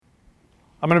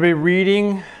I'm going to be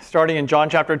reading starting in John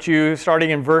chapter 2, starting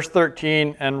in verse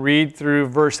 13, and read through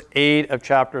verse 8 of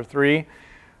chapter 3,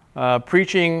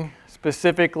 preaching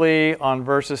specifically on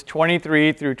verses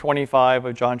 23 through 25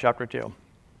 of John chapter 2.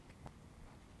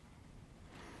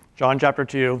 John chapter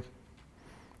 2,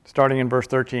 starting in verse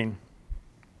 13.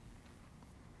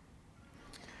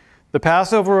 The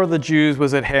Passover of the Jews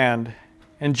was at hand,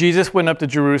 and Jesus went up to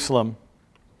Jerusalem.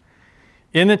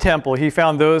 In the temple, he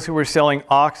found those who were selling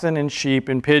oxen and sheep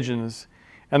and pigeons,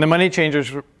 and the money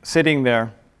changers sitting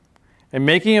there. And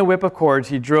making a whip of cords,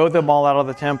 he drove them all out of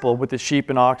the temple with the sheep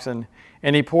and oxen.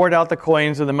 And he poured out the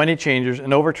coins of the money changers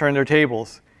and overturned their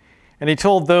tables. And he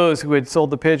told those who had sold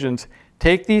the pigeons,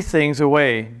 "Take these things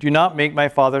away. Do not make my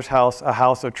Father's house a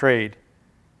house of trade."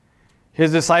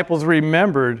 His disciples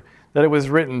remembered that it was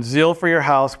written, "Zeal for your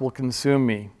house will consume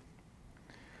me."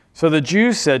 So the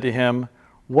Jews said to him,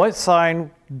 "What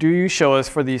sign do you show us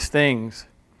for these things?"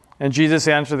 And Jesus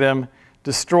answered them,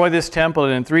 "Destroy this temple,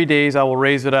 and in 3 days I will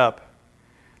raise it up."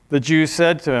 The Jews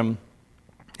said to him,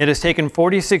 "It has taken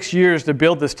 46 years to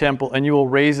build this temple, and you will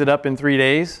raise it up in 3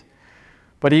 days?"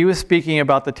 But he was speaking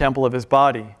about the temple of his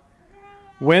body.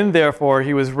 When, therefore,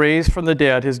 he was raised from the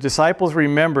dead, his disciples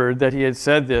remembered that he had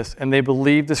said this, and they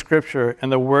believed the scripture and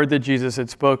the word that Jesus had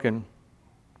spoken.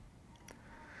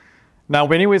 Now,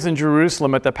 when he was in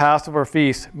Jerusalem at the Passover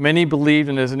feast, many believed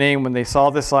in his name when they saw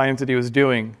the signs that he was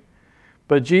doing.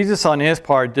 But Jesus, on his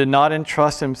part, did not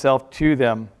entrust himself to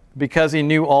them, because he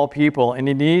knew all people, and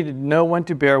he needed no one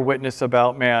to bear witness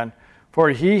about man,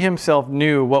 for he himself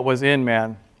knew what was in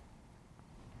man.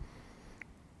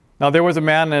 Now there was a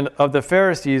man of the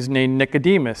Pharisees named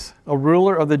Nicodemus, a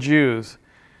ruler of the Jews.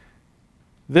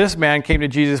 This man came to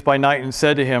Jesus by night and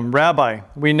said to him, "Rabbi,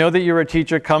 we know that you are a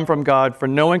teacher come from God, for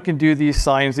no one can do these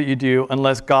signs that you do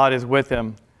unless God is with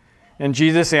him." And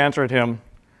Jesus answered him,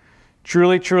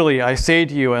 "Truly, truly, I say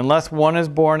to you, unless one is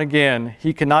born again,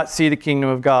 he cannot see the kingdom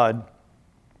of God."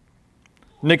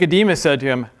 Nicodemus said to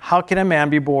him, "How can a man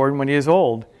be born when he is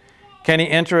old? Can he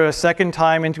enter a second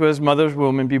time into his mother's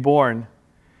womb and be born?"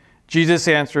 Jesus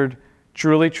answered,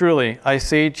 "Truly, truly, I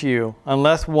say to you,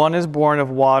 unless one is born of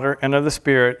water and of the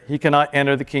Spirit, he cannot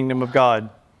enter the kingdom of God.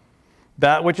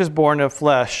 That which is born of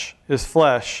flesh is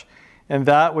flesh, and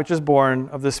that which is born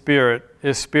of the Spirit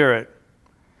is spirit.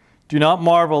 Do not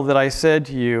marvel that I said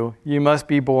to you, you must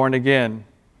be born again.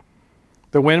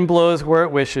 The wind blows where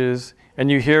it wishes, and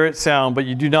you hear its sound, but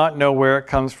you do not know where it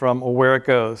comes from or where it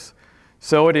goes.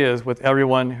 So it is with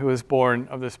everyone who is born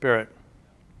of the Spirit."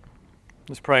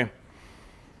 Let's pray.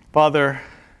 Father,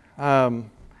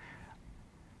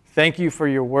 thank you for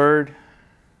your word.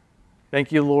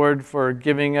 Thank you, Lord, for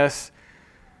giving us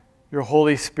your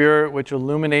Holy Spirit, which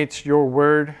illuminates your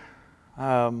word.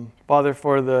 Father,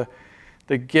 for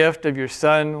the gift of your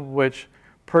Son, which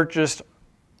purchased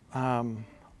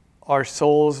our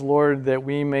souls, Lord, that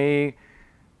we may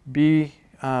be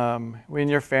in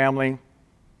your family.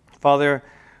 Father,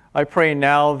 I pray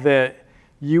now that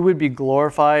you would be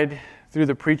glorified through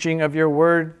the preaching of your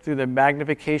word, through the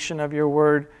magnification of your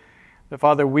word, that,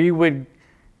 Father, we would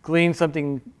glean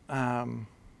something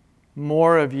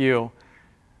more of you,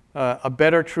 a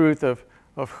better truth of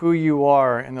who you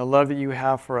are and the love that you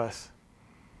have for us.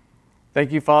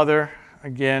 Thank you, Father.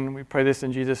 Again, we pray this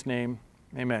in Jesus' name.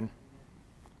 Amen.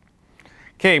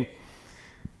 Okay.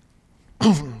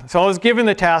 So I was given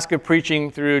the task of preaching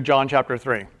through John chapter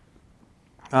 3.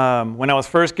 When I was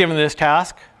first given this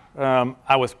task,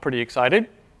 I was pretty excited.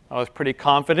 I was pretty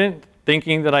confident,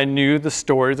 thinking that I knew the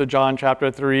stories of John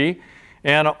chapter 3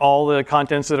 and all the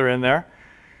contents that are in there.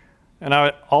 And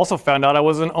I also found out I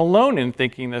wasn't alone in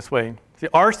thinking this way. See,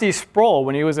 R.C. Sproul,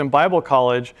 when he was in Bible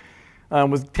college,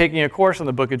 was taking a course on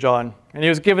the book of John. And he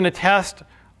was given a test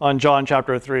on John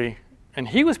chapter 3. And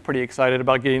he was pretty excited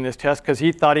about getting this test because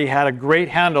he thought he had a great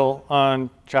handle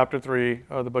on chapter 3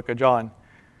 of the book of John.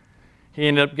 He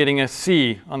ended up getting a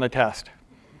C on the test.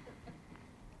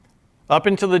 Up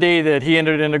until the day that he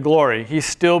entered into glory, he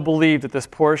still believed that this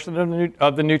portion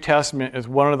of the New Testament is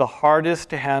one of the hardest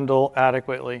to handle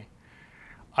adequately.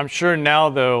 I'm sure now,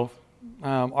 though,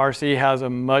 R.C. has a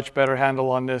much better handle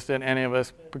on this than any of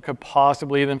us could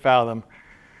possibly even fathom.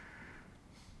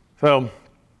 So,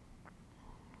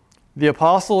 the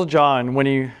Apostle John, when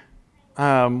he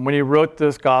wrote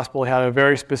this gospel, had a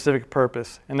very specific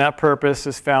purpose, and that purpose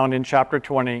is found in chapter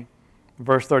 20,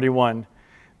 verse 31.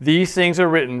 "These things are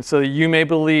written so that you may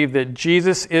believe that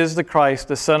Jesus is the Christ,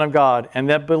 the Son of God, and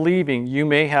that believing you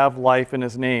may have life in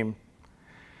his name."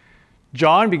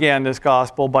 John began this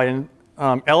gospel by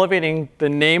elevating the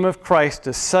name of Christ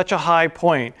to such a high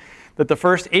point that the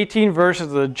first 18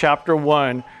 verses of chapter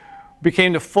 1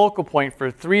 became the focal point for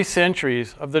 3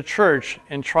 centuries of the church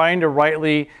in trying to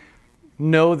rightly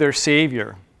know their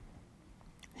Savior.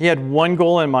 He had one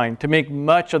goal in mind, to make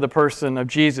much of the person of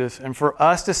Jesus and for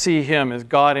us to see him as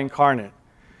God incarnate,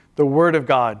 the Word of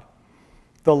God,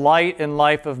 the light and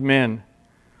life of men,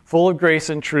 full of grace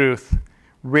and truth,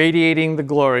 radiating the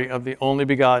glory of the only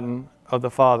begotten of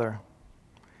the Father.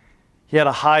 He had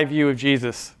a high view of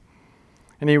Jesus,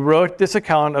 and he wrote this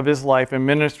account of his life and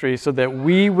ministry so that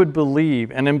we would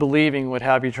believe, and in believing would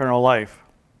have eternal life.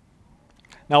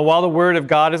 Now, while the Word of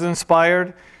God is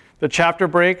inspired, the chapter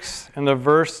breaks and the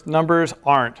verse numbers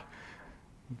aren't,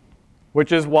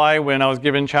 which is why when I was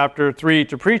given chapter 3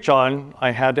 to preach on,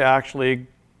 I had to actually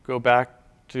go back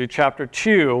to chapter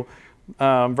 2,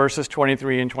 verses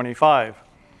 23 and 25.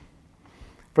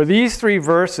 For these 3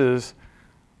 verses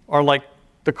are like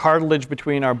the cartilage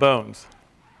between our bones.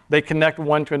 They connect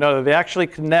one to another. They actually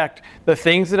connect the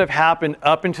things that have happened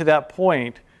up until that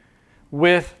point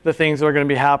with the things that are going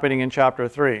to be happening in chapter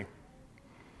 3.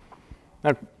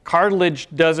 Now, cartilage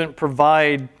doesn't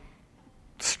provide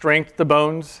strength to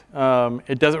bones.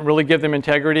 It doesn't really give them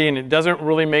integrity, and it doesn't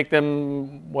really make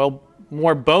them,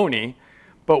 more bony.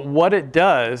 But what it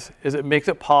does is it makes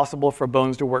it possible for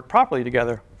bones to work properly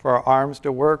together, for our arms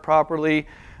to work properly,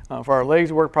 for our legs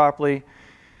to work properly.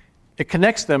 It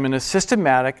connects them in a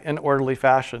systematic and orderly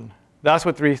fashion. That's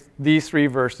what these 3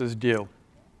 verses do.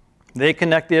 They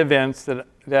connect the events that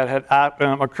had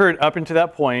occurred up until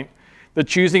that point, the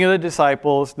choosing of the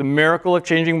disciples, the miracle of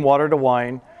changing water to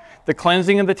wine, the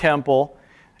cleansing of the temple,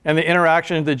 and the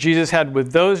interactions that Jesus had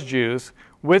with those Jews,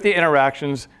 with the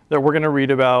interactions that we're going to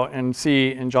read about and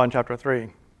see in John chapter 3.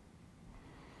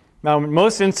 Now, in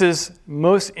most instances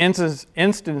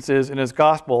in his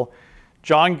gospel,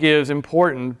 John gives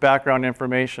important background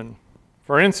information.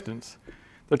 For instance,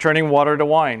 the turning water to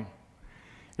wine.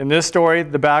 In this story,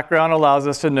 the background allows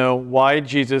us to know why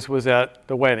Jesus was at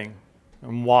the wedding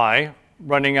and why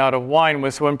running out of wine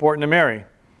was so important to Mary.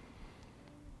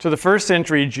 To the first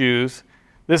century Jews,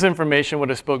 this information would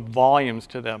have spoke volumes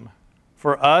to them.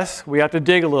 For us, we have to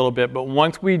dig a little bit, but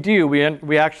once we do,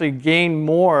 we actually gain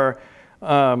more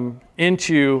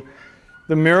into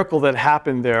the miracle that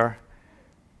happened there,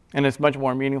 and it's much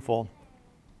more meaningful.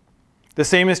 The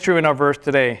same is true in our verse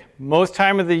today. Most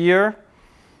time of the year,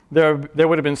 there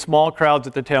would have been small crowds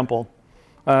at the temple.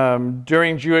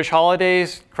 During Jewish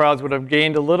holidays, crowds would have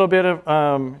gained a little bit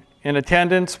of in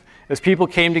attendance as people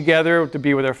came together to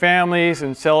be with their families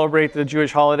and celebrate the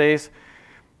Jewish holidays.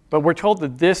 But we're told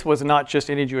that this was not just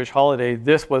any Jewish holiday,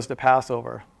 this was the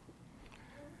Passover.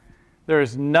 There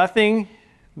is nothing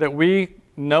that we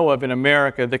know of in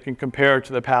America that can compare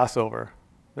to the Passover.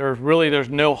 There's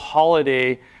no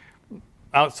holiday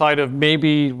outside of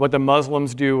maybe what the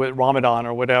Muslims do at Ramadan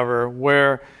or whatever,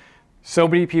 where so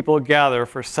many people gather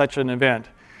for such an event.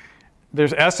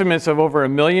 There's estimates of over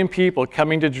 1 million people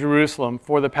coming to Jerusalem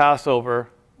for the Passover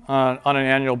on an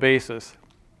annual basis.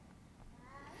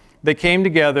 They came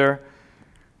together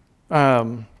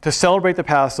to celebrate the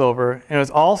Passover, and it was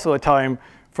also a time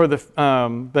for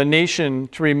the nation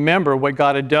to remember what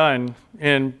God had done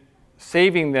in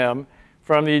saving them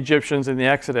from the Egyptians in the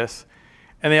Exodus.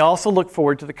 And they also looked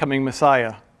forward to the coming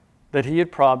Messiah that he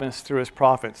had promised through his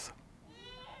prophets.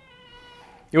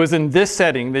 It was in this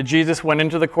setting that Jesus went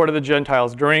into the court of the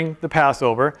Gentiles during the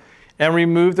Passover and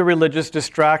removed the religious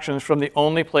distractions from the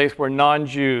only place where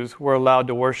non-Jews were allowed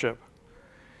to worship.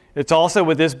 It's also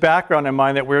with this background in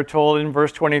mind that we're told in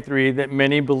verse 23 that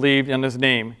many believed in his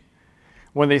name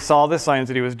when they saw the signs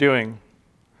that he was doing.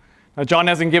 Now, John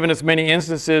hasn't given us many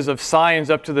instances of signs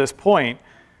up to this point.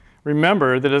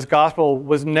 Remember that his gospel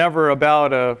was never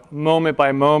about a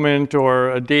moment-by-moment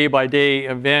or a day-by-day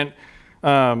event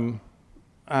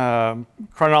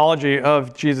chronology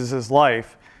of Jesus'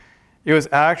 life. It was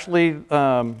actually,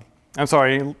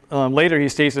 later he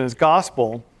states in his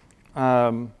gospel,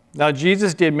 now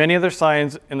Jesus did many other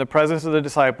signs in the presence of the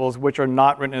disciples, which are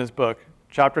not written in his book,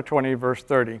 chapter 20, verse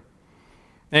 30.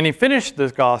 And he finished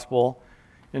this gospel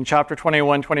in chapter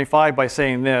 21, 25 by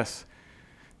saying this,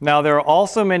 now there are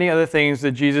also many other things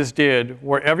that Jesus did,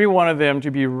 were every one of them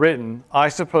to be written, I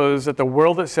suppose that the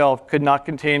world itself could not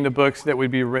contain the books that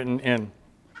would be written in.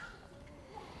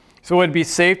 So it would be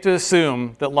safe to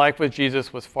assume that life with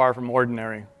Jesus was far from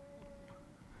ordinary.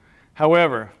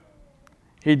 However,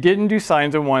 he didn't do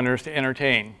signs and wonders to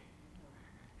entertain,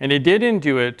 and he didn't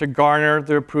do it to garner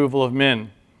the approval of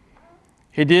men.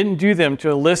 He didn't do them to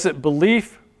elicit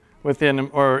belief within him,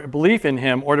 or belief in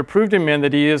him, or to prove to men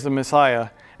that he is the Messiah,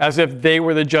 as if they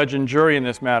were the judge and jury in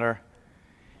this matter.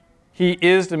 He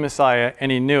is the Messiah,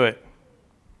 and he knew it.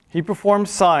 He performed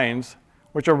signs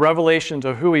which are revelations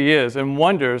of who he is, and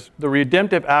wonders, the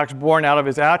redemptive acts born out of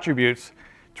his attributes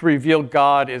to reveal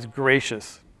God is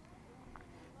gracious.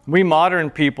 We modern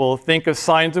people think of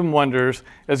signs and wonders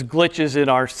as glitches in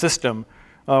our system,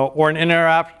 or an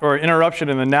interruption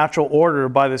in the natural order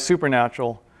by the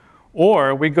supernatural.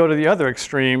 Or we go to the other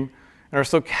extreme and are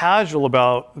so casual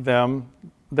about them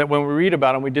that when we read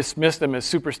about them, we dismiss them as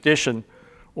superstition,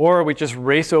 or we just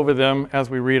race over them as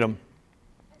we read them.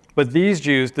 But these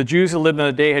Jews, the Jews who lived in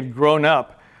the day, had grown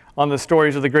up on the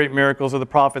stories of the great miracles of the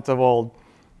prophets of old.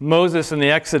 Moses in the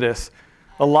Exodus,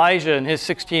 Elijah and his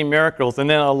 16 miracles, and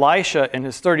then Elisha and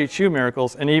his 32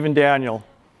 miracles, and even Daniel.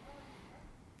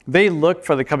 They looked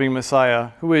for the coming Messiah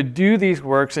who would do these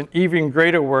works and even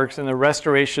greater works in the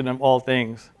restoration of all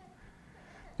things.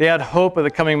 They had hope of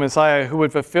the coming Messiah who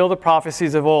would fulfill the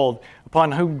prophecies of old,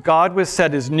 upon whom God would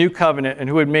set his new covenant and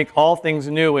who would make all things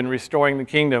new in restoring the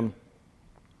kingdom.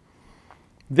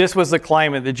 This was the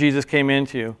climate that Jesus came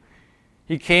into.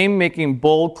 He came making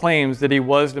bold claims that he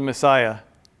was the Messiah,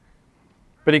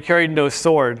 but he carried no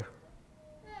sword.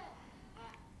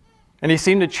 And he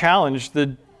seemed to challenge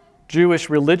the Jewish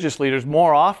religious leaders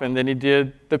more often than he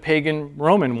did the pagan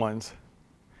Roman ones.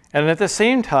 And at the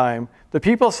same time, the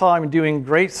people saw him doing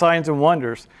great signs and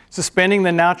wonders, suspending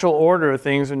the natural order of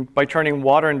things by turning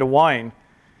water into wine,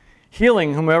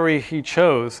 healing whomever he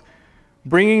chose,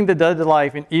 bringing the dead to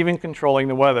life, and even controlling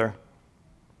the weather.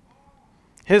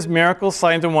 His miracles,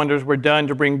 signs, and wonders were done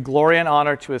to bring glory and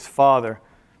honor to his Father,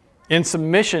 in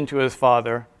submission to his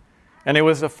Father, and it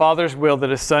was the Father's will that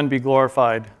his Son be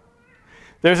glorified.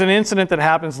 There's an incident that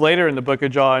happens later in the book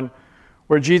of John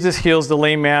where Jesus heals the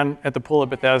lame man at the pool of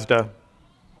Bethesda.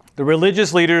 The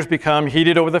religious leaders become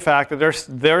heated over the fact that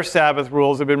their Sabbath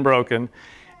rules have been broken,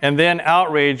 and then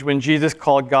outraged when Jesus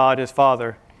called God his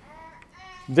Father.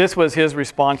 This was his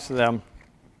response to them.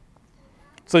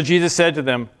 So Jesus said to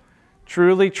them,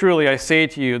 "Truly, truly, I say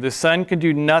to you, the Son can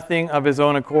do nothing of his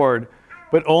own accord,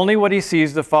 but only what he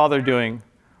sees the Father doing.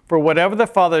 For whatever the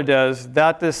Father does,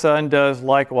 that the Son does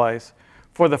likewise.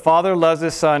 For the Father loves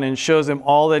his Son and shows him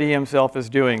all that he himself is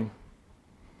doing.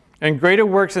 And greater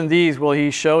works than these will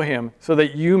he show him, so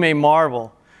that you may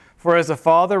marvel. For as the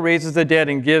Father raises the dead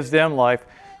and gives them life,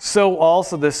 so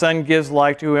also the Son gives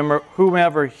life to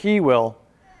whomever he will.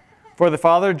 For the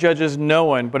Father judges no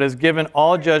one, but has given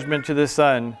all judgment to the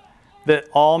Son, that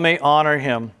all may honor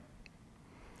him,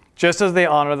 just as they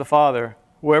honor the Father.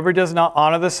 Whoever does not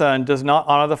honor the Son does not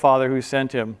honor the Father who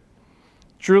sent him.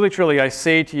 Truly, truly, I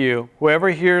say to you,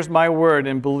 whoever hears my word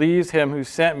and believes him who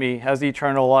sent me has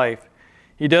eternal life.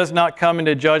 He does not come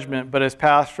into judgment, but has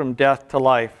passed from death to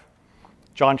life."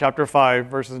 John chapter 5,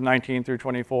 verses 19 through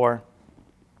 24.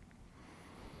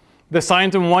 The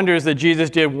signs and wonders that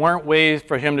Jesus did weren't ways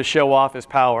for him to show off his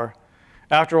power.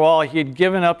 After all, he had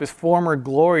given up his former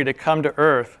glory to come to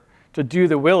earth to do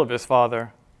the will of his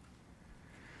Father.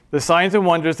 The signs and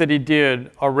wonders that he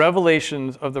did are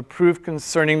revelations of the proof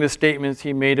concerning the statements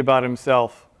he made about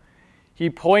himself. He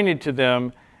pointed to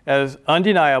them as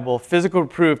undeniable physical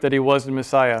proof that he was the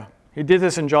Messiah. He did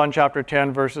this in John chapter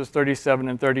 10, verses 37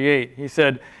 and 38. He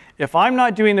said, "If I'm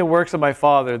not doing the works of my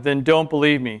Father, then don't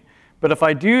believe me. But if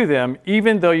I do them,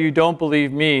 even though you don't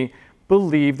believe me,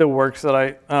 believe the works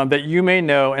that you may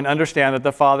know and understand that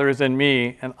the Father is in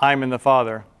me and I'm in the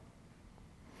Father."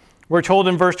 We're told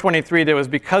in verse 23 that it was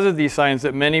because of these signs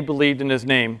that many believed in his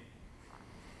name.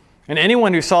 And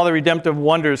anyone who saw the redemptive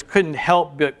wonders couldn't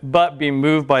help but be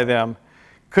moved by them,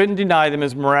 couldn't deny them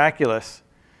as miraculous.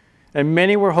 And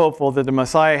many were hopeful that the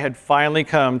Messiah had finally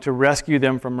come to rescue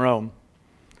them from Rome.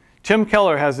 Tim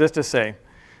Keller has this to say: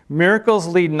 "Miracles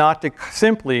lead not to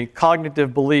simply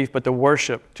cognitive belief, but to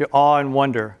worship, to awe and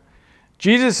wonder.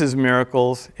 Jesus'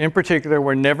 miracles, in particular,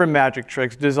 were never magic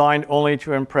tricks designed only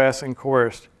to impress and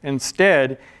coerce.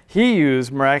 Instead, he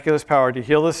used miraculous power to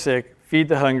heal the sick, feed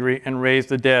the hungry, and raise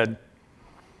the dead.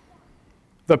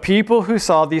 The people who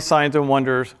saw these signs and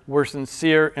wonders were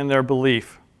sincere in their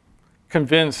belief,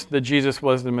 convinced that Jesus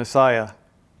was the Messiah."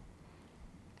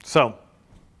 So,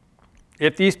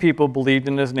 if these people believed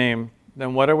in his name,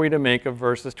 then what are we to make of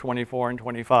verses 24 and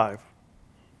 25?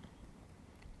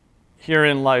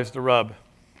 Herein lies the rub.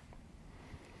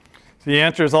 The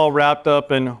answer is all wrapped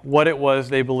up in what it was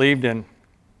they believed in.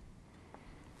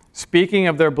 Speaking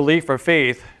of their belief or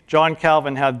faith, John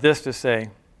Calvin had this to say: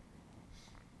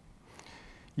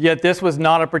 "Yet this was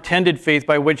not a pretended faith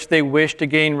by which they wished to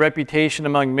gain reputation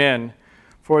among men,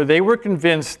 for they were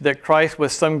convinced that Christ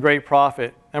was some great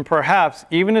prophet, and perhaps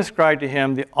even ascribed to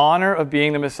him the honor of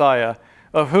being the Messiah,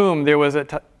 of whom there was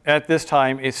at this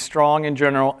time a strong and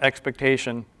general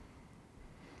expectation.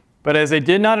 But as they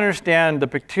did not understand the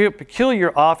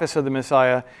peculiar office of the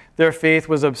Messiah, their faith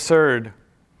was absurd,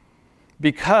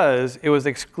 because it was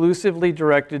exclusively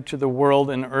directed to the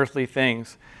world and earthly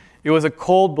things. It was a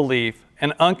cold belief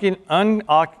and unaccompanied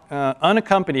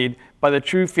by the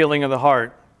true feeling of the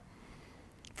heart.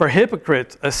 For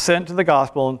hypocrites assent to the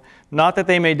gospel, not that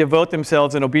they may devote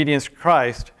themselves in obedience to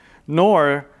Christ,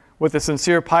 nor with a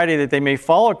sincere piety that they may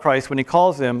follow Christ when he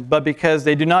calls them, but because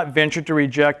they do not venture to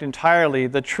reject entirely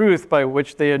the truth by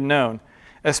which they had known,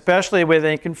 especially when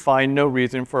they can find no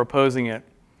reason for opposing it.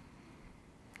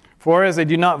 For as they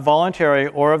do not voluntarily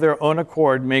or of their own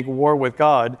accord make war with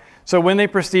God, so when they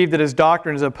perceive that his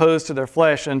doctrine is opposed to their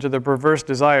flesh and to their perverse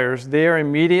desires, they are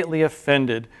immediately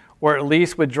offended, or at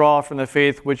least withdraw from the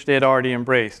faith which they had already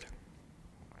embraced.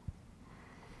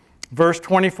 Verse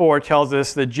 24 tells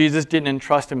us that Jesus didn't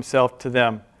entrust himself to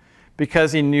them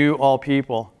because he knew all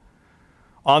people.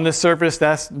 On the surface,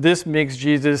 this makes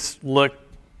Jesus look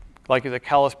like he's a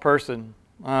callous person,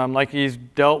 like he's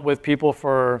dealt with people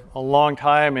for a long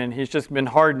time and he's just been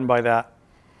hardened by that.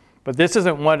 But this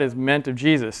isn't what is meant of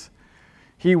Jesus.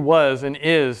 He was and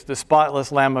is the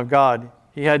spotless Lamb of God.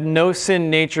 He had no sin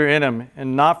nature in him,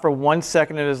 and not for 1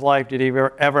 second in his life did he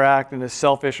ever act in a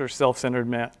selfish or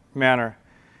self-centered manner.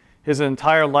 His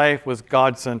entire life was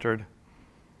God-centered.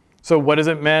 So what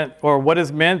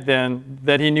is meant then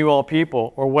that he knew all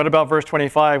people? Or what about verse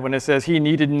 25 when it says he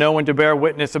needed no one to bear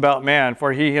witness about man,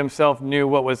 for he himself knew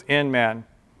what was in man?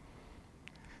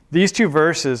 These two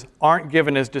verses aren't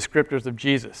given as descriptors of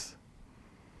Jesus.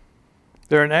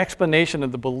 They're an explanation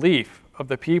of the belief of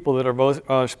the people that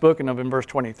are spoken of in verse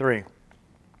 23.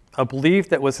 A belief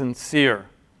that was sincere,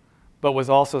 but was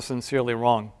also sincerely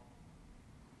wrong.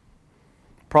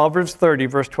 Proverbs 30,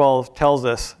 verse 12, tells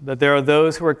us that there are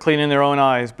those who are clean in their own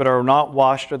eyes, but are not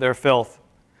washed of their filth.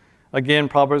 Again,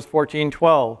 Proverbs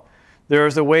 14:12, there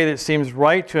is a way that seems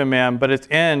right to a man, but its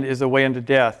end is a way unto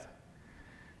death.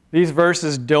 These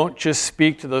verses don't just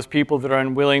speak to those people that are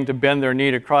unwilling to bend their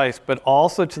knee to Christ, but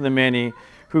also to the many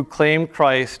who claim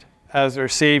Christ as their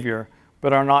Savior,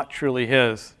 but are not truly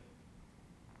his.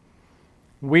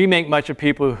 We make much of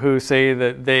people who say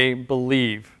that they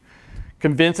believe,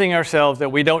 convincing ourselves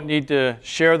that we don't need to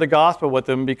share the gospel with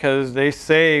them because they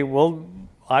say, well,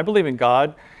 I believe in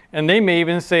God. And they may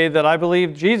even say that I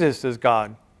believe Jesus is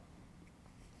God.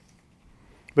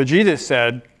 But Jesus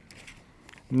said,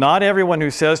 not everyone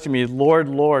who says to me, Lord,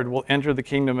 Lord, will enter the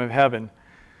kingdom of heaven,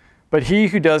 but he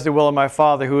who does the will of my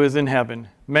Father who is in heaven.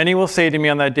 Many will say to me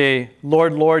on that day,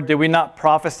 Lord, Lord, did we not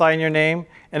prophesy in your name,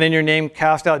 and in your name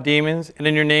cast out demons, and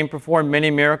in your name perform many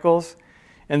miracles?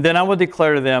 And then I will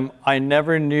declare to them, I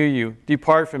never knew you.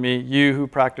 Depart from me, you who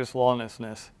practice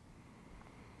lawlessness.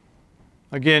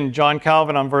 Again, John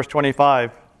Calvin on verse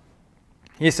 25.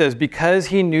 He says, because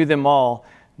he knew them all,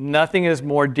 nothing is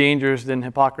more dangerous than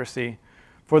hypocrisy.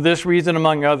 For this reason,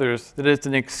 among others, that it's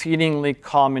an exceedingly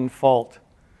common fault.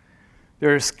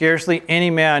 There is scarcely any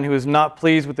man who is not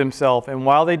pleased with himself, and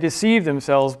while they deceive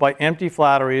themselves by empty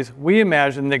flatteries, we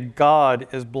imagine that God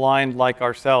is blind like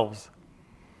ourselves.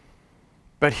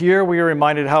 But here we are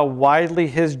reminded how widely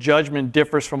his judgment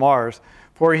differs from ours,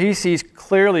 for he sees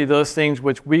clearly those things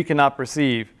which we cannot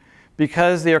perceive,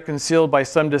 because they are concealed by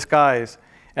some disguise,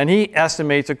 and he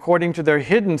estimates according to their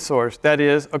hidden source, that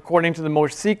is, according to the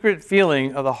most secret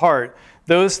feeling of the heart,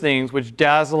 those things which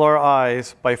dazzle our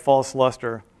eyes by false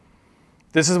luster.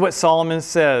 This is what Solomon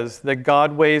says, that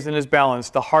God weighs in his balance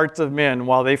the hearts of men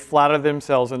while they flatter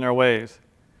themselves in their ways.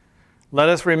 Let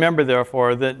us remember,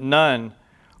 therefore, that none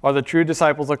are the true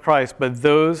disciples of Christ, but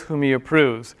those whom he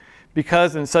approves,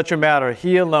 because in such a matter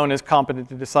he alone is competent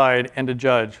to decide and to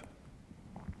judge.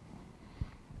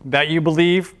 That you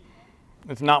believe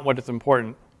is not what is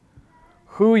important.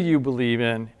 Who you believe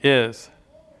in is.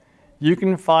 You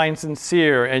can find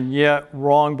sincere and yet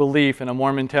wrong belief in a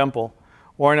Mormon temple,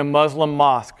 or in a Muslim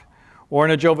mosque, or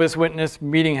in a Jehovah's Witness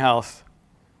meeting house,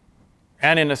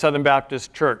 and in a Southern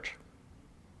Baptist church.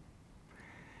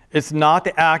 It's not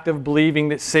the act of believing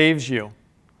that saves you.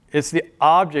 It's the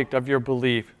object of your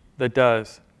belief that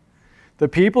does. The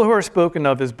people who are spoken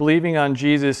of as believing on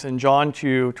Jesus in John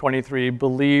 2:23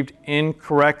 believed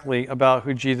incorrectly about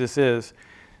who Jesus is.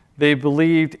 They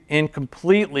believed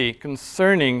incompletely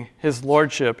concerning his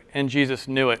lordship, and Jesus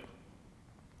knew it.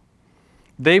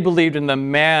 They believed in the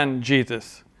man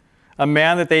Jesus, a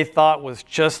man that they thought was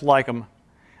just like him,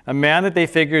 a man that they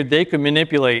figured they could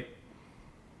manipulate.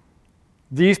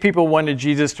 These people wanted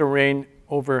Jesus to reign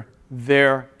over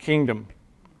their kingdom.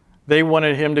 They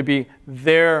wanted him to be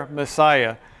their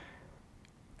Messiah,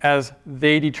 as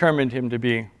they determined him to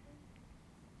be.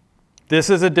 This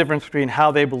is a difference between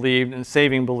how they believed and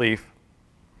saving belief.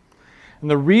 And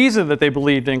the reason that they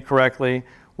believed incorrectly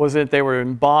was that they were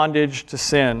in bondage to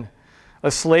sin,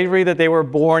 a slavery that they were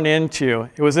born into.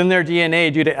 It was in their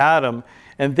DNA due to Adam,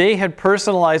 and they had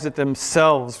personalized it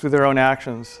themselves through their own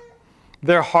actions.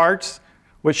 Their hearts,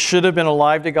 which should have been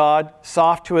alive to God,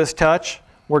 soft to his touch,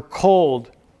 were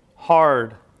cold,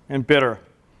 hard, and bitter.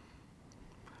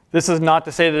 This is not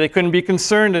to say that they couldn't be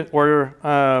concerned or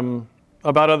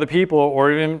about other people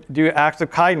or even do acts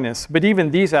of kindness, but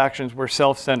even these actions were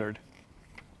self-centered.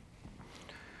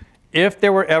 If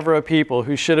there were ever a people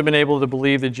who should have been able to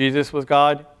believe that Jesus was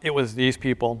God, it was these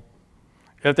people.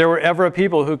 If there were ever a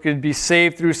people who could be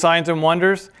saved through signs and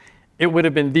wonders, it would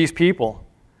have been these people.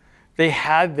 They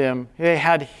had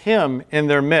him in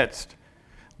their midst.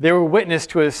 They were witness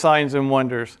to his signs and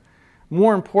wonders.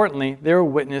 More importantly, they were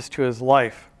witness to his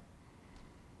life.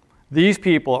 These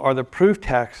people are the proof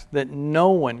text that no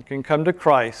one can come to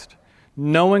Christ,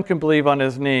 no one can believe on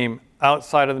his name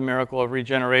outside of the miracle of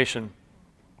regeneration.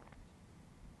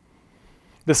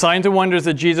 The signs and wonders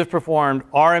that Jesus performed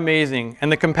are amazing,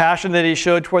 and the compassion that he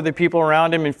showed toward the people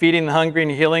around him in feeding the hungry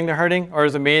and healing the hurting are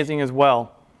as amazing as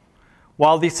well.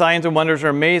 While these signs and wonders are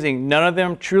amazing, none of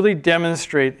them truly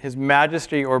demonstrate his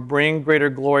majesty or bring greater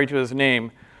glory to his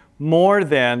name, more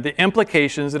than the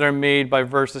implications that are made by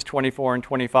verses 24 and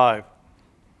 25.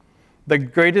 The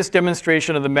greatest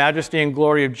demonstration of the majesty and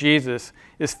glory of Jesus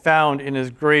is found in his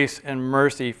grace and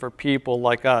mercy for people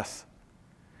like us.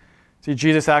 See,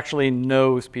 Jesus actually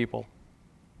knows people.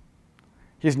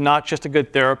 He's not just a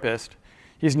good therapist.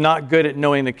 He's not good at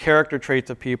knowing the character traits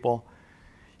of people.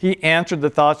 He answered the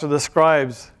thoughts of the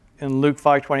scribes in Luke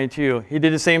 5:22. He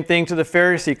did the same thing to the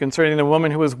Pharisee concerning the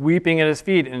woman who was weeping at his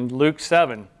feet in Luke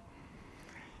 7.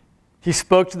 He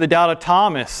spoke to the doubt of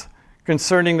Thomas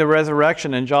concerning the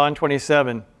resurrection in John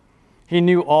 27. He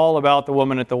knew all about the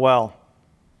woman at the well.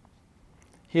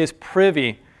 He is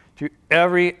privy to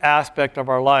every aspect of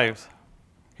our lives.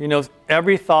 He knows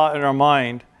every thought in our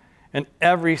mind and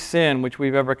every sin which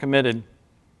we've ever committed.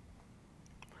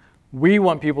 We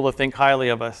want people to think highly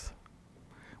of us.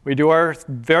 We do our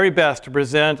very best to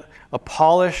present a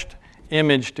polished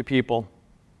image to people.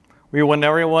 We want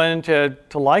everyone to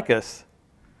like us.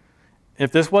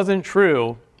 If this wasn't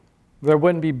true, there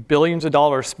wouldn't be billions of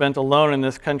dollars spent alone in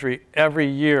this country every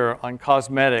year on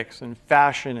cosmetics and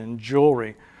fashion and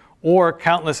jewelry, or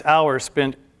countless hours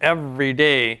spent every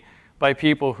day by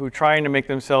people who are trying to make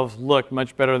themselves look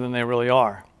much better than they really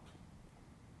are.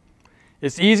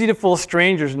 It's easy to fool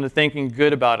strangers into thinking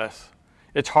good about us.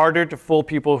 It's harder to fool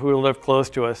people who live close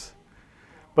to us.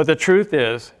 But the truth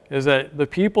is that the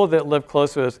people that live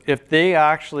close to us, if they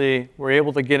actually were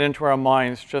able to get into our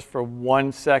minds just for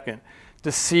 1 second,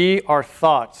 to see our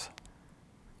thoughts,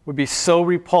 would be so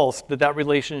repulsed that that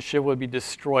relationship would be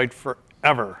destroyed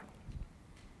forever.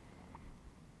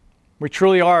 We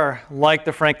truly are like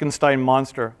the Frankenstein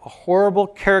monster, a horrible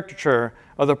caricature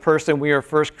of the person we are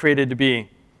first created to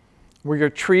be. We are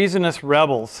treasonous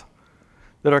rebels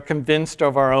that are convinced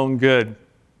of our own good.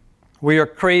 We are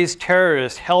crazed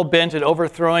terrorists hell-bent at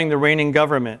overthrowing the reigning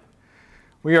government.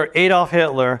 We are Adolf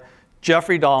Hitler,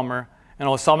 Jeffrey Dahmer, and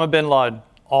Osama bin Laden,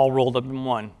 all rolled up in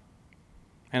one.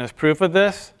 And as proof of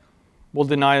this, we'll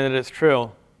deny that it's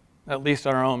true, at least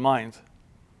in our own minds.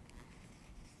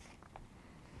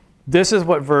 This is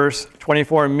what verse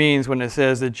 24 means when it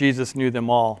says that Jesus knew them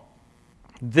all.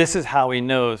 This is how he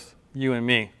knows you and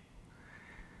me.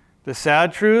 The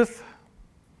sad truth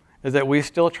is that we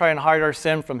still try and hide our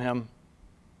sin from him.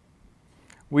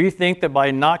 We think that by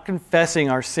not confessing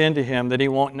our sin to him that he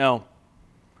won't know.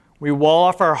 We wall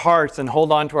off our hearts and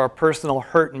hold on to our personal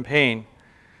hurt and pain.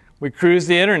 We cruise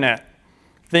the internet,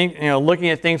 looking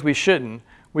at things we shouldn't.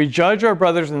 We judge our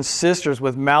brothers and sisters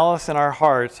with malice in our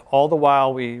hearts, all the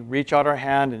while we reach out our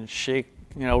hand and shake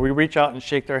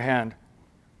their hand.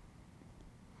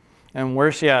 And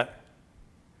worse yet,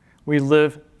 we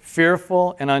live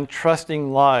fearful and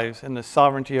untrusting lives in the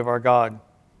sovereignty of our God,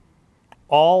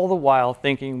 all the while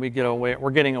thinking we're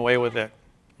getting away with it.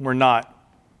 We're not.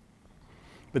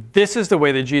 But this is the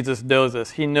way that Jesus knows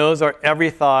us. He knows our every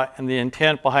thought and the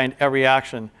intent behind every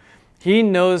action. He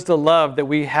knows the love that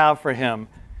we have for him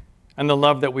and the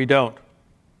love that we don't.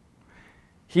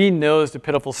 He knows the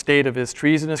pitiful state of his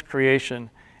treasonous creation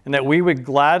and that we would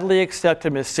gladly accept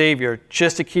him as Savior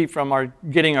just to keep from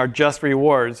getting our just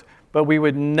rewards, but we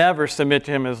would never submit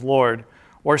to him as Lord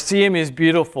or see him as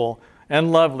beautiful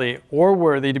and lovely or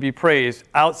worthy to be praised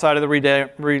outside of the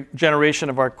regeneration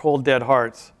of our cold, dead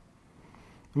hearts.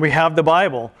 We have the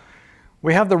Bible.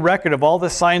 We have the record of all the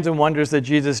signs and wonders that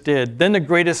Jesus did. Then the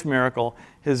greatest miracle,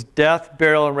 his death,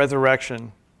 burial, and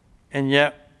resurrection. And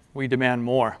yet, we demand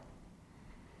more.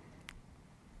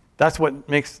 That's what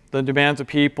makes the demands of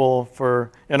people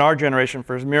in our generation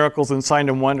for miracles and sign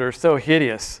and wonder so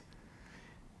hideous.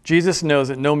 Jesus knows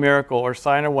that no miracle or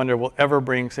sign or wonder will ever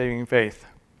bring saving faith.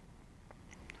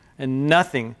 And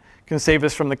nothing can save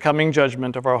us from the coming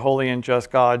judgment of our holy and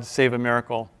just God save a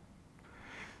miracle.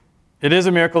 It is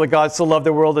a miracle that God so loved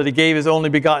the world that he gave his only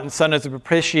begotten Son as a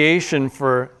propitiation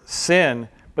for sin.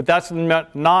 But that's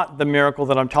not the miracle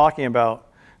that I'm talking about.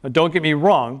 Now, don't get me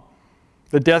wrong.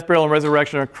 The death, burial, and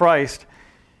resurrection of Christ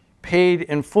paid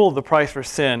in full the price for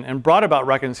sin and brought about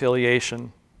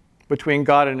reconciliation between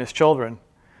God and his children.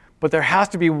 But there has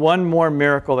to be one more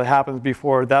miracle that happens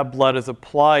before that blood is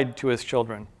applied to his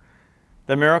children.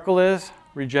 The miracle is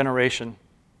regeneration.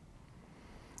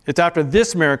 It's after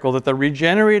this miracle that the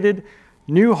regenerated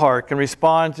new heart can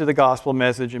respond to the gospel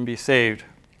message and be saved.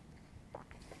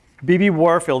 B.B.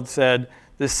 Warfield said,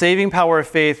 "The saving power of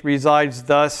faith resides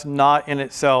thus not in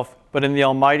itself, but in the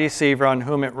Almighty Savior on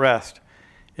whom it rests.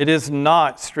 It is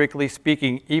not, strictly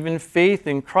speaking, even faith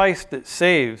in Christ that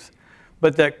saves,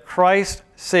 but that Christ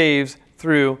saves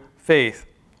through faith."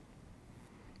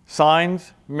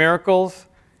 Signs, miracles,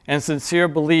 and sincere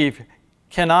belief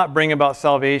cannot bring about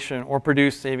salvation or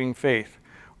produce saving faith.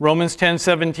 Romans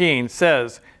 10:17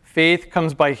 says, "Faith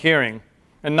comes by hearing,"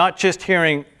 and not just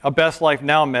hearing a Best Life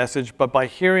Now message, but by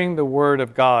hearing the Word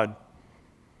of God.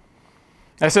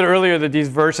 I said earlier that these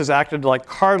verses acted like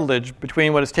cartilage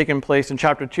between what has taken place in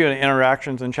chapter 2 and the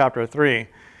interactions in chapter 3.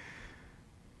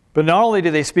 But not only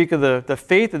do they speak of the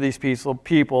faith of these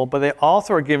people, but they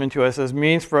also are given to us as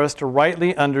means for us to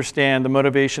rightly understand the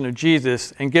motivation of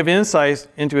Jesus and give insights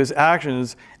into his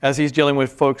actions as he's dealing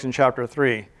with folks in chapter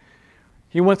 3.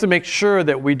 He wants to make sure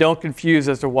that we don't confuse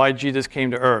as to why Jesus came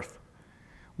to earth,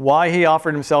 why he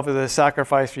offered himself as a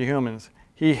sacrifice for humans.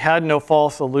 He had no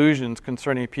false illusions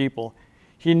concerning people.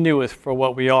 He knew us for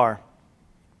what we are.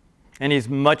 And he's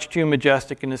much too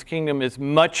majestic, and his kingdom is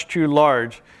much too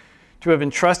large to have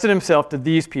entrusted himself to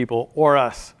these people or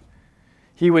us.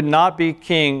 He would not be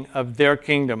king of their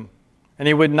kingdom, and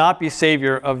he would not be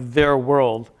savior of their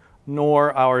world,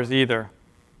 nor ours either.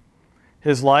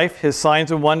 His life, his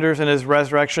signs and wonders, and his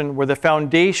resurrection were the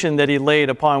foundation that he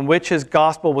laid upon which his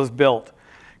gospel was built.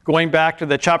 Going back to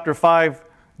the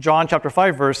John chapter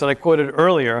 5 verse that I quoted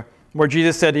earlier, where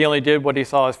Jesus said he only did what he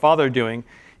saw his Father doing,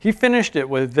 he finished it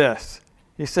with this.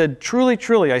 He said, "Truly,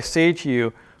 truly, I say to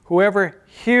you, whoever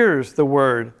hears the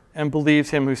word and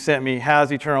believes him who sent me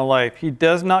has eternal life. He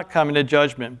does not come into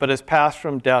judgment, but has passed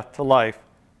from death to life."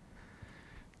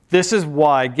 This is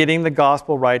why getting the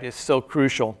gospel right is so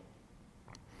crucial.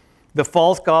 The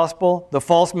false gospel, the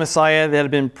false Messiah that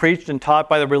had been preached and taught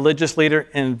by the religious leader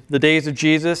in the days of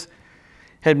Jesus,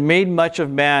 had made much of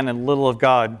man and little of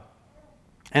God.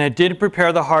 And it did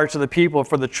prepare the hearts of the people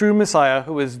for the true Messiah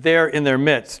who was there in their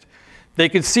midst. They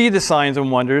could see the signs and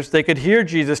wonders. They could hear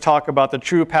Jesus talk about the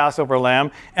true Passover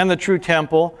lamb and the true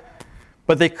temple,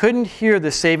 but they couldn't hear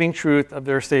the saving truth of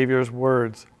their Savior's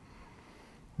words.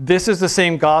 This is the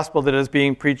same gospel that is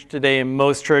being preached today in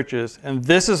most churches, and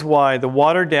this is why the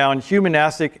watered-down,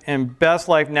 humanistic, and Best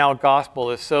Life Now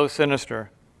gospel is so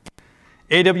sinister.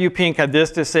 A.W. Pink had this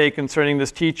to say concerning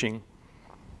this teaching.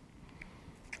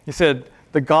 He said,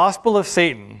 "The gospel of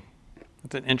Satan,"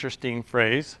 that's an interesting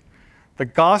phrase, "the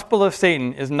gospel of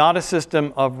Satan is not a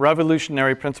system of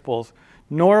revolutionary principles,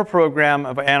 nor a program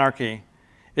of anarchy.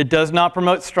 It does not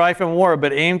promote strife and war,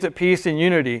 but aims at peace and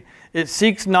unity. It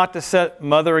seeks not to set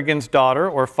mother against daughter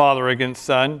or father against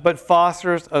son, but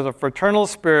fosters a fraternal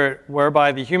spirit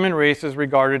whereby the human race is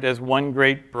regarded as one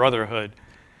great brotherhood.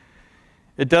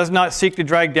 It does not seek to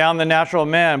drag down the natural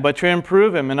man, but to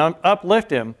improve him and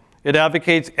uplift him. It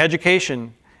advocates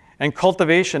education and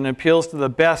cultivation and appeals to the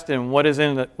best in what is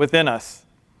within us.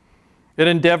 It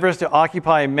endeavors to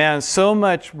occupy man so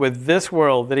much with this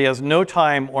world that he has no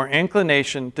time or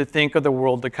inclination to think of the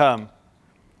world to come.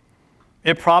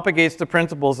 It propagates the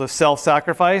principles of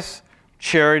self-sacrifice,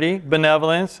 charity,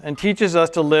 benevolence, and teaches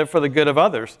us to live for the good of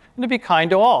others and to be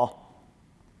kind to all.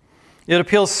 It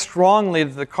appeals strongly to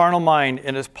the carnal mind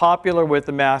and is popular with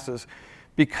the masses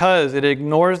because it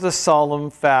ignores the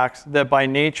solemn facts that by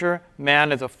nature,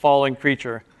 man is a fallen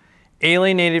creature,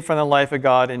 alienated from the life of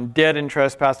God and dead in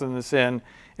trespasses and sin,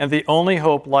 and the only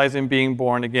hope lies in being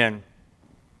born again."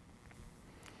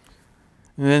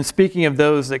 And then speaking of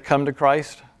those that come to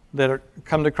Christ,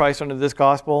 under this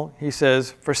gospel, he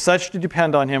says, "For such to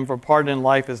depend on him for pardon in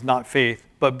life is not faith,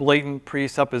 but blatant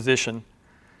presupposition.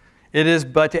 It is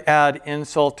but to add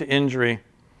insult to injury.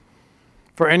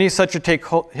 For any such to take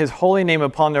his holy name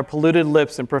upon their polluted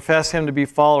lips and profess him to be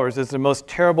followers is the most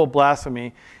terrible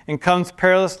blasphemy, and comes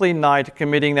perilously nigh to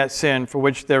committing that sin for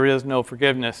which there is no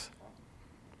forgiveness."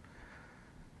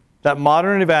 that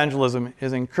modern evangelism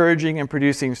is encouraging and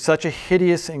producing such a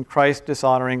hideous and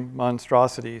Christ-dishonoring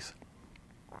monstrosities.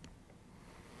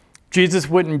 Jesus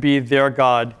wouldn't be their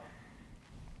God.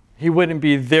 He wouldn't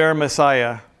be their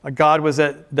Messiah, a God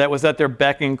that was at their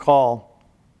beck and call,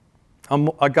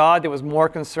 a God that was more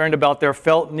concerned about their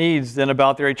felt needs than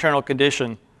about their eternal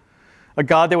condition, a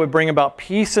God that would bring about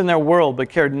peace in their world but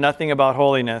cared nothing about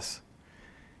holiness.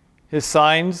 His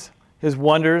signs, his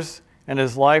wonders, and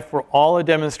his life were all a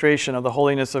demonstration of the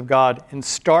holiness of God, in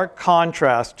stark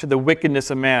contrast to the wickedness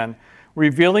of man,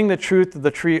 revealing the truth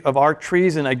of our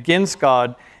treason against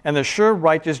God and the sure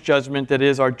righteous judgment that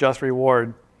is our just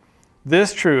reward.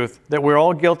 This truth, that we're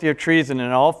all guilty of treason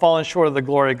and all fallen short of the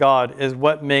glory of God, is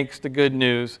what makes the good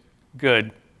news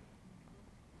good.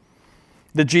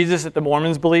 The Jesus that the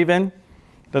Mormons believe in,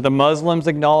 that the Muslims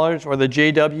acknowledge, or the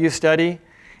JW study,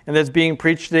 and that's being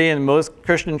preached today in most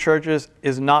Christian churches,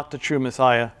 is not the true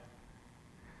Messiah.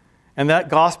 And that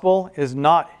gospel is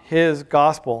not his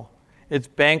gospel. It's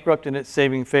bankrupt in its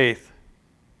saving faith.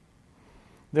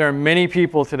 There are many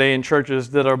people today in churches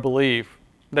that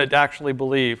actually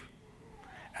believe.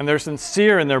 And they're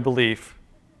sincere in their belief,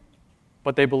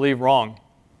 but they believe wrong.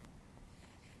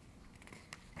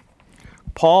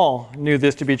 Paul knew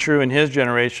this to be true in his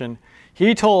generation.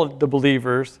 He told the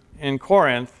believers in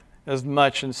Corinth as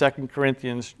much in 2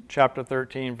 Corinthians chapter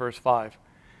 13, verse 5.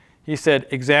 He said,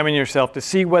 "Examine yourself to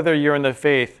see whether you're in the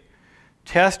faith.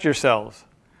 Test yourselves.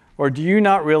 Or do you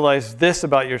not realize this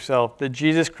about yourself, that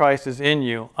Jesus Christ is in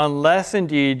you, unless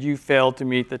indeed you fail to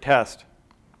meet the test?"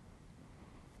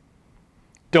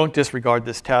 Don't disregard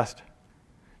this test.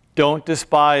 Don't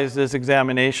despise this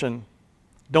examination.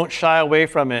 Don't shy away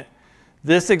from it.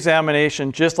 This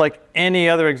examination, just like any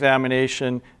other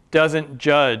examination, doesn't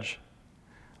judge.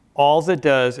 All it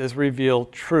does is reveal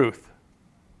truth.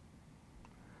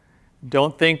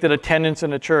 Don't think that attendance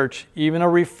in a church, even a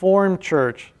Reformed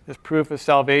church, is proof of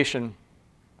salvation.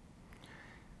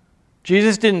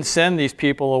 Jesus didn't send these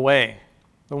people away.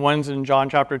 The ones in John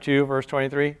chapter 2, verse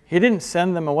 23, he didn't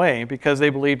send them away because they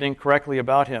believed incorrectly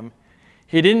about him.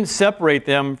 He didn't separate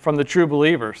them from the true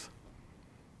believers.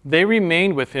 They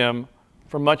remained with him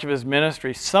for much of his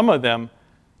ministry, some of them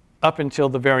up until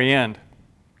the very end.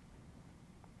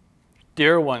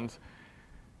 Dear ones,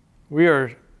 we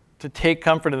are to take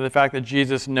comfort in the fact that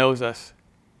Jesus knows us.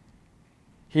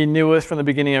 He knew us from the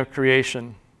beginning of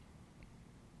creation.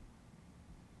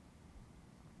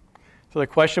 So the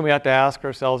question we have to ask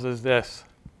ourselves is this: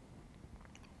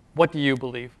 what do you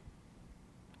believe?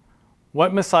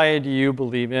 What Messiah do you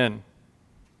believe in?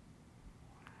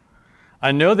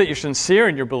 I know that you're sincere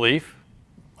in your belief,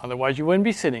 otherwise you wouldn't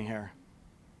be sitting here.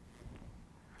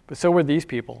 But so were these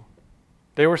people.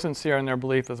 They were sincere in their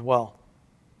belief as well.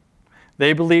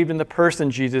 They believed in the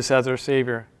person Jesus as their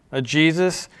Savior, a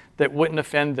Jesus that wouldn't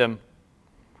offend them,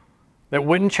 that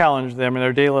wouldn't challenge them in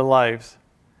their daily lives.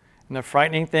 And the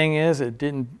frightening thing is, it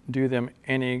didn't do them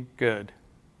any good.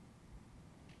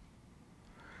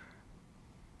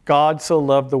 God so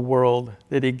loved the world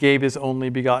that he gave his only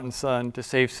begotten Son to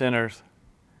save sinners.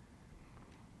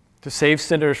 To save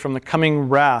sinners from the coming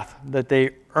wrath that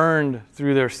they earned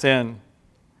through their sin.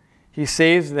 He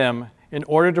saves them in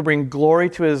order to bring glory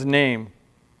to his name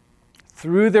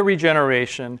through their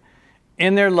regeneration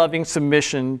in their loving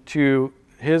submission to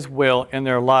his will in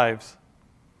their lives.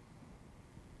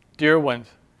 Dear ones,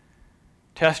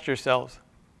 test yourselves.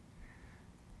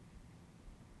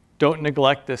 Don't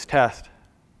neglect this test.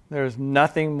 There is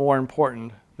nothing more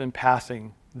important than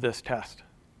passing this test.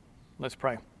 Let's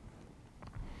pray.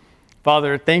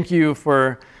 Father, thank you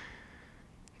for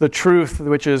the truth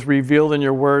which is revealed in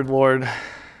your word, Lord,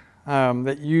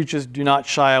 that you just do not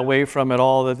shy away from at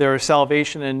all, that there is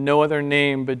salvation in no other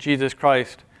name but Jesus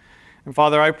Christ. And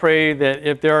Father, I pray that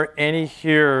if there are any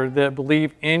here that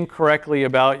believe incorrectly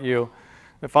about you,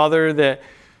 that Father, that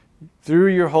through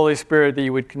your Holy Spirit, that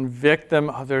you would convict them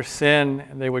of their sin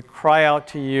and they would cry out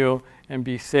to you and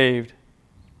be saved.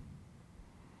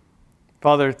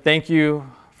 Father, thank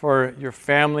you for your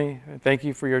family. Thank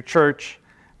you for your church.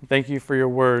 Thank you for your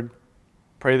word.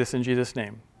 Pray this in Jesus'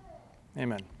 name.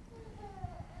 Amen.